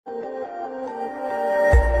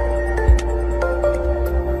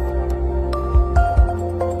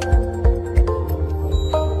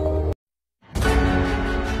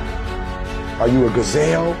you a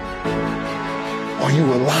gazelle or are you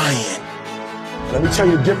a lion? Let me tell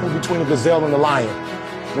you the difference between a gazelle and a lion.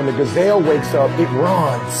 When the gazelle wakes up, it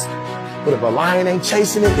runs. But if a lion ain't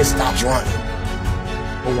chasing it, it stops running.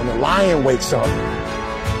 But when the lion wakes up,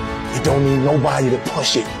 it don't need nobody to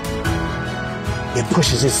push it. It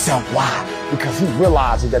pushes itself. Why? Because he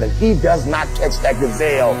realizes that if he does not catch that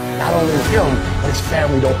gazelle, not only him, but his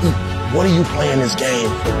family don't eat. What are you playing this game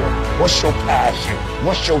for? What's your passion?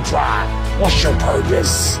 What's your drive? What's your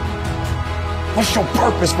purpose? What's your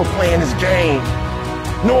purpose for playing this game?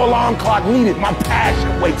 No alarm clock needed. My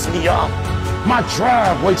passion wakes me up. My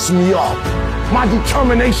drive wakes me up. My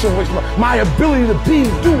determination wakes me up. My ability to be,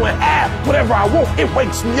 do, and have whatever I want, it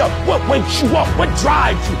wakes me up. What wakes you up? What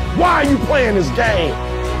drives you? Why are you playing this game?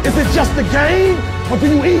 Is it just a game? Or do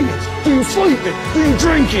you eat it? Do you sleep it? Do you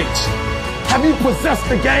drink it? Have you possessed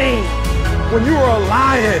the game? When you are a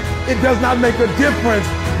lion, it does not make a difference.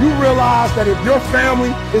 You realize that if your family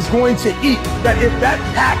is going to eat, that if that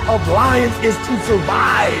pack of lions is to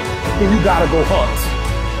survive, then you gotta go hunt.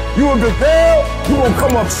 You a gazelle, you gonna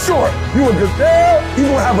come up short. You a gazelle, you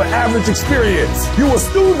gonna have an average experience. You a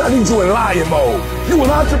student, I need you in lion mode. You an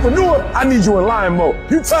entrepreneur, I need you in lion mode.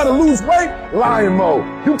 You trying to lose weight, lion mode.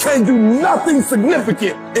 You can't do nothing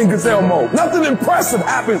significant in gazelle mode. Nothing impressive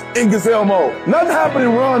happens in gazelle mode. Nothing happens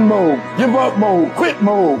in run mode, give up mode, quit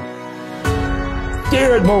mode,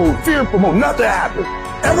 scared mode, fearful mode. Nothing happens.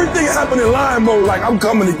 Everything happens in lion mode like I'm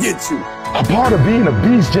coming to get you. A part of being a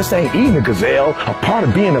beast just ain't eating a gazelle. A part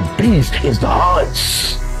of being a beast is the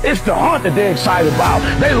hunts. It's the hunt that they're excited about.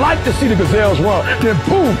 They like to see the gazelles run. Then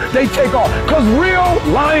boom, they take off. Because real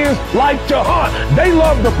lions like to hunt. They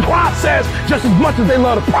love the process just as much as they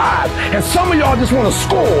love the prize. And some of y'all just want to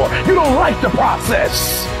score. You don't like the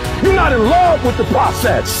process. You're not in love with the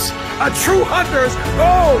process. A true hunter's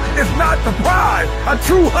goal is not the prize. A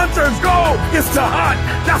true hunter's goal is to hunt.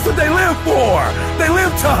 That's what they live for. They live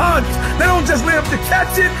to hunt. They don't just live to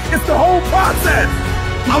catch it. It's the whole process.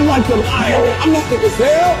 I'm like the lion. I'm not the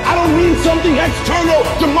gazelle. I don't need something external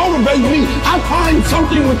to motivate me. I find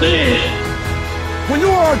something within. When you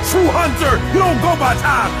are a true hunter, you don't go by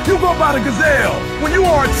time. You go by the gazelle. When you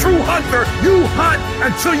are a true hunter, you hunt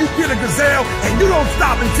until you get a gazelle, and you don't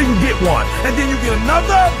stop until you get one. And then you get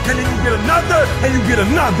another, and then you get another, and you get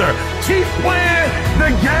another. Keep playing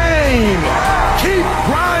the game. Keep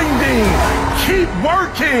grinding. Keep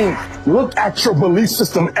working. Look at your belief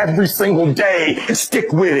system every single day and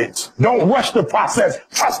stick with it. Don't rush the process.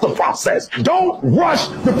 Trust the process. Don't rush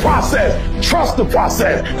the process. Trust the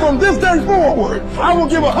process. From this day forward, I will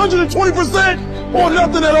give 120% or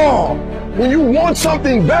nothing at all. When you want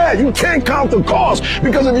something bad, you can't count the cost,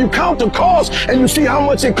 because if you count the cost and you see how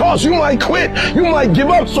much it costs, you might quit, you might give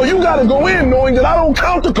up. So you got to go in knowing that I don't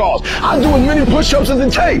count the cost. I do as many push-ups as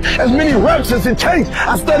it takes, as many reps as it takes.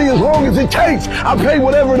 I study as long as it takes. I pay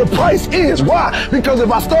whatever the price is. Why? Because if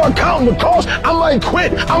I start counting the cost, I might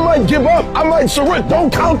quit, I might give up, I might surrender.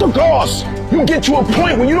 Don't count the cost. You get to a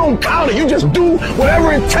point when you don't count it. You just do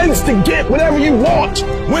whatever it takes to get whatever you want.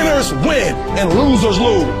 Winners win and losers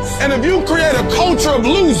lose. And if you create a culture of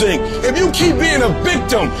losing, if you keep being a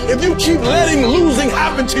victim, if you keep letting losing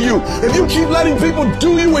happen to you, if you keep letting people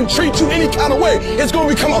do you and treat you any kind of way, it's going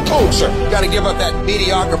to become a culture. You got to give up that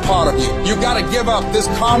mediocre part of you. You got to give up this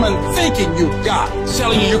common thinking you've got,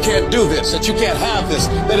 telling you can't do this, that you can't have this,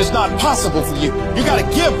 that it's not possible for you. You got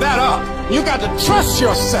to give that up. You got to trust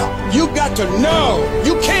yourself. You got to know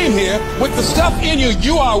you came here with the stuff in you.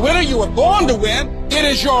 You are a winner. You were born to win. It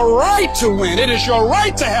is your right to win. It is your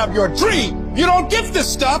right to have your dream. You don't get this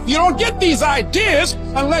stuff. You don't get these ideas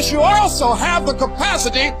unless you also have the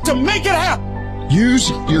capacity to make it happen. Use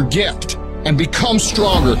your gift and become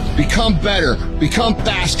stronger, become better, become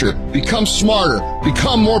faster, become smarter,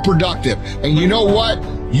 become more productive. And you know what?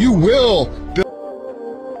 You will